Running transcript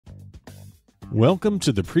Welcome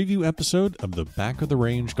to the preview episode of the Back of the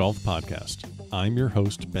Range Golf Podcast. I'm your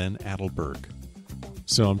host, Ben Adelberg.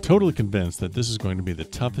 So I'm totally convinced that this is going to be the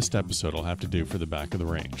toughest episode I'll have to do for the Back of the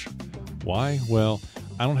Range. Why? Well,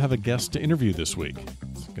 I don't have a guest to interview this week.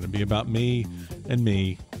 It's going to be about me, and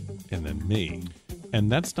then me. And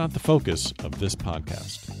that's not the focus of this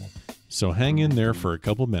podcast. So hang in there for a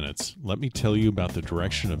couple minutes. Let me tell you about the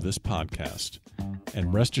direction of this podcast.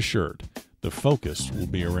 And rest assured, the focus will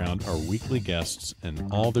be around our weekly guests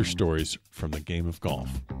and all their stories from the game of golf.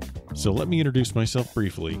 So let me introduce myself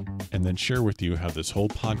briefly and then share with you how this whole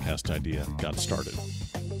podcast idea got started.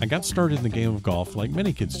 I got started in the game of golf like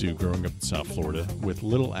many kids do growing up in South Florida with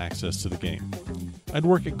little access to the game. I'd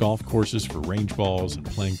work at golf courses for range balls and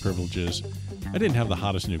playing privileges. I didn't have the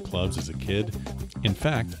hottest new clubs as a kid. In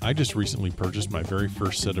fact, I just recently purchased my very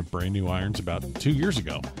first set of brand new irons about 2 years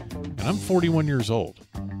ago, and I'm 41 years old.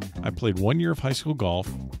 I played 1 year of high school golf,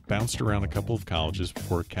 bounced around a couple of colleges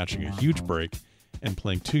before catching a huge break and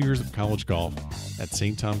playing 2 years of college golf at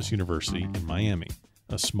St. Thomas University in Miami,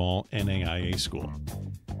 a small NAIA school.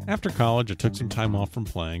 After college, I took some time off from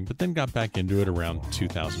playing, but then got back into it around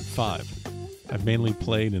 2005. I've mainly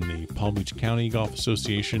played in the Palm Beach County Golf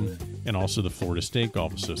Association and also the Florida State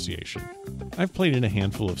Golf Association. I've played in a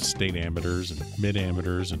handful of state amateurs and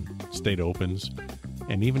mid-amateurs and state opens,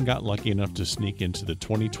 and even got lucky enough to sneak into the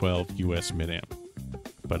 2012 U.S. Mid-Am.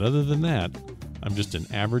 But other than that, I'm just an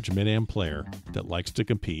average Mid-Am player that likes to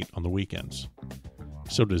compete on the weekends.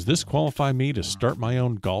 So does this qualify me to start my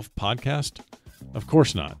own golf podcast? Of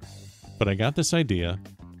course not. But I got this idea,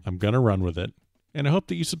 I'm going to run with it, and I hope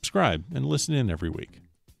that you subscribe and listen in every week.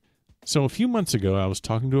 So a few months ago, I was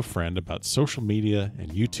talking to a friend about social media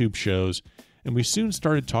and YouTube shows, and we soon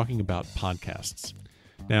started talking about podcasts.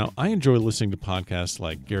 Now, I enjoy listening to podcasts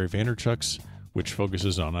like Gary Vaynerchuk's, which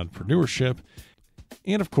focuses on entrepreneurship,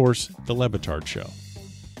 and of course, The Le Batard Show.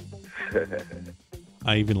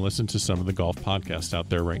 I even listen to some of the golf podcasts out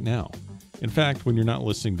there right now. In fact, when you're not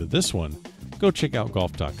listening to this one, go check out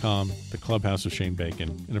golf.com, The Clubhouse with Shane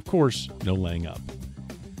Bacon, and of course, No Laying Up.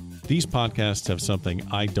 These podcasts have something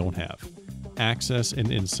I don't have: access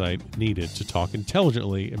and insight needed to talk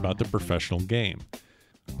intelligently about the professional game.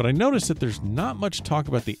 But I noticed that there's not much talk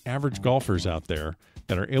about the average golfers out there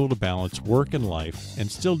that are able to balance work and life and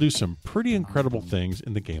still do some pretty incredible things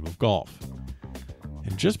in the game of golf.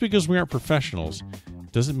 And just because we aren't professionals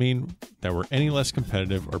doesn't mean that we're any less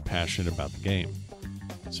competitive or passionate about the game.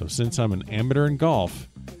 So since I'm an amateur in golf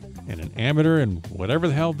and an amateur in whatever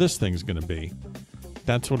the hell this thing's going to be,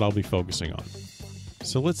 that's what I'll be focusing on.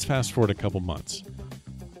 So let's fast forward a couple months.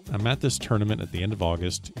 I'm at this tournament at the end of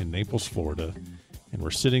August in Naples, Florida, and we're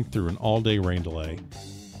sitting through an all-day rain delay.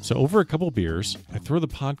 So over a couple beers, I throw the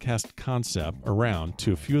podcast concept around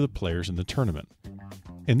to a few of the players in the tournament.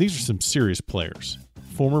 And these are some serious players.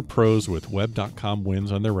 Former pros with web.com wins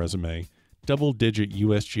on their resume, double-digit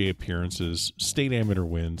USGA appearances, state amateur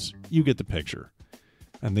wins, you get the picture.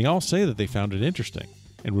 And they all say that they found it interesting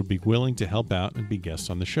and would be willing to help out and be guests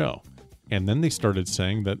on the show. And then they started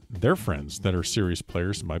saying that their friends that are serious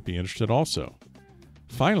players might be interested also.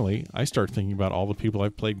 Finally, I started thinking about all the people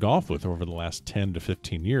I've played golf with over the last 10 to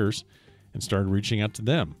 15 years and started reaching out to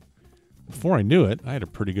them. Before I knew it, I had a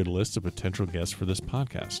pretty good list of potential guests for this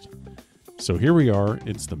podcast. So here we are,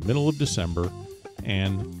 it's the middle of December,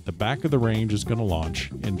 and the Back of the Range is going to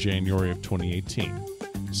launch in January of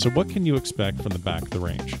 2018. So what can you expect from the Back of the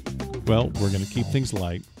Range? Well, we're going to keep things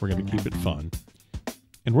light, we're going to keep it fun,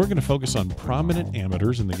 and we're going to focus on prominent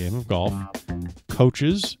amateurs in the game of golf,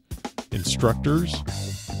 coaches, instructors,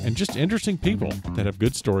 and just interesting people that have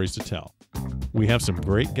good stories to tell. We have some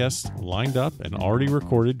great guests lined up and already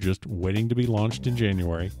recorded, just waiting to be launched in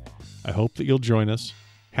January. I hope that you'll join us.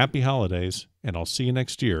 Happy holidays, and I'll see you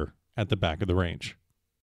next year at the Back of the Range.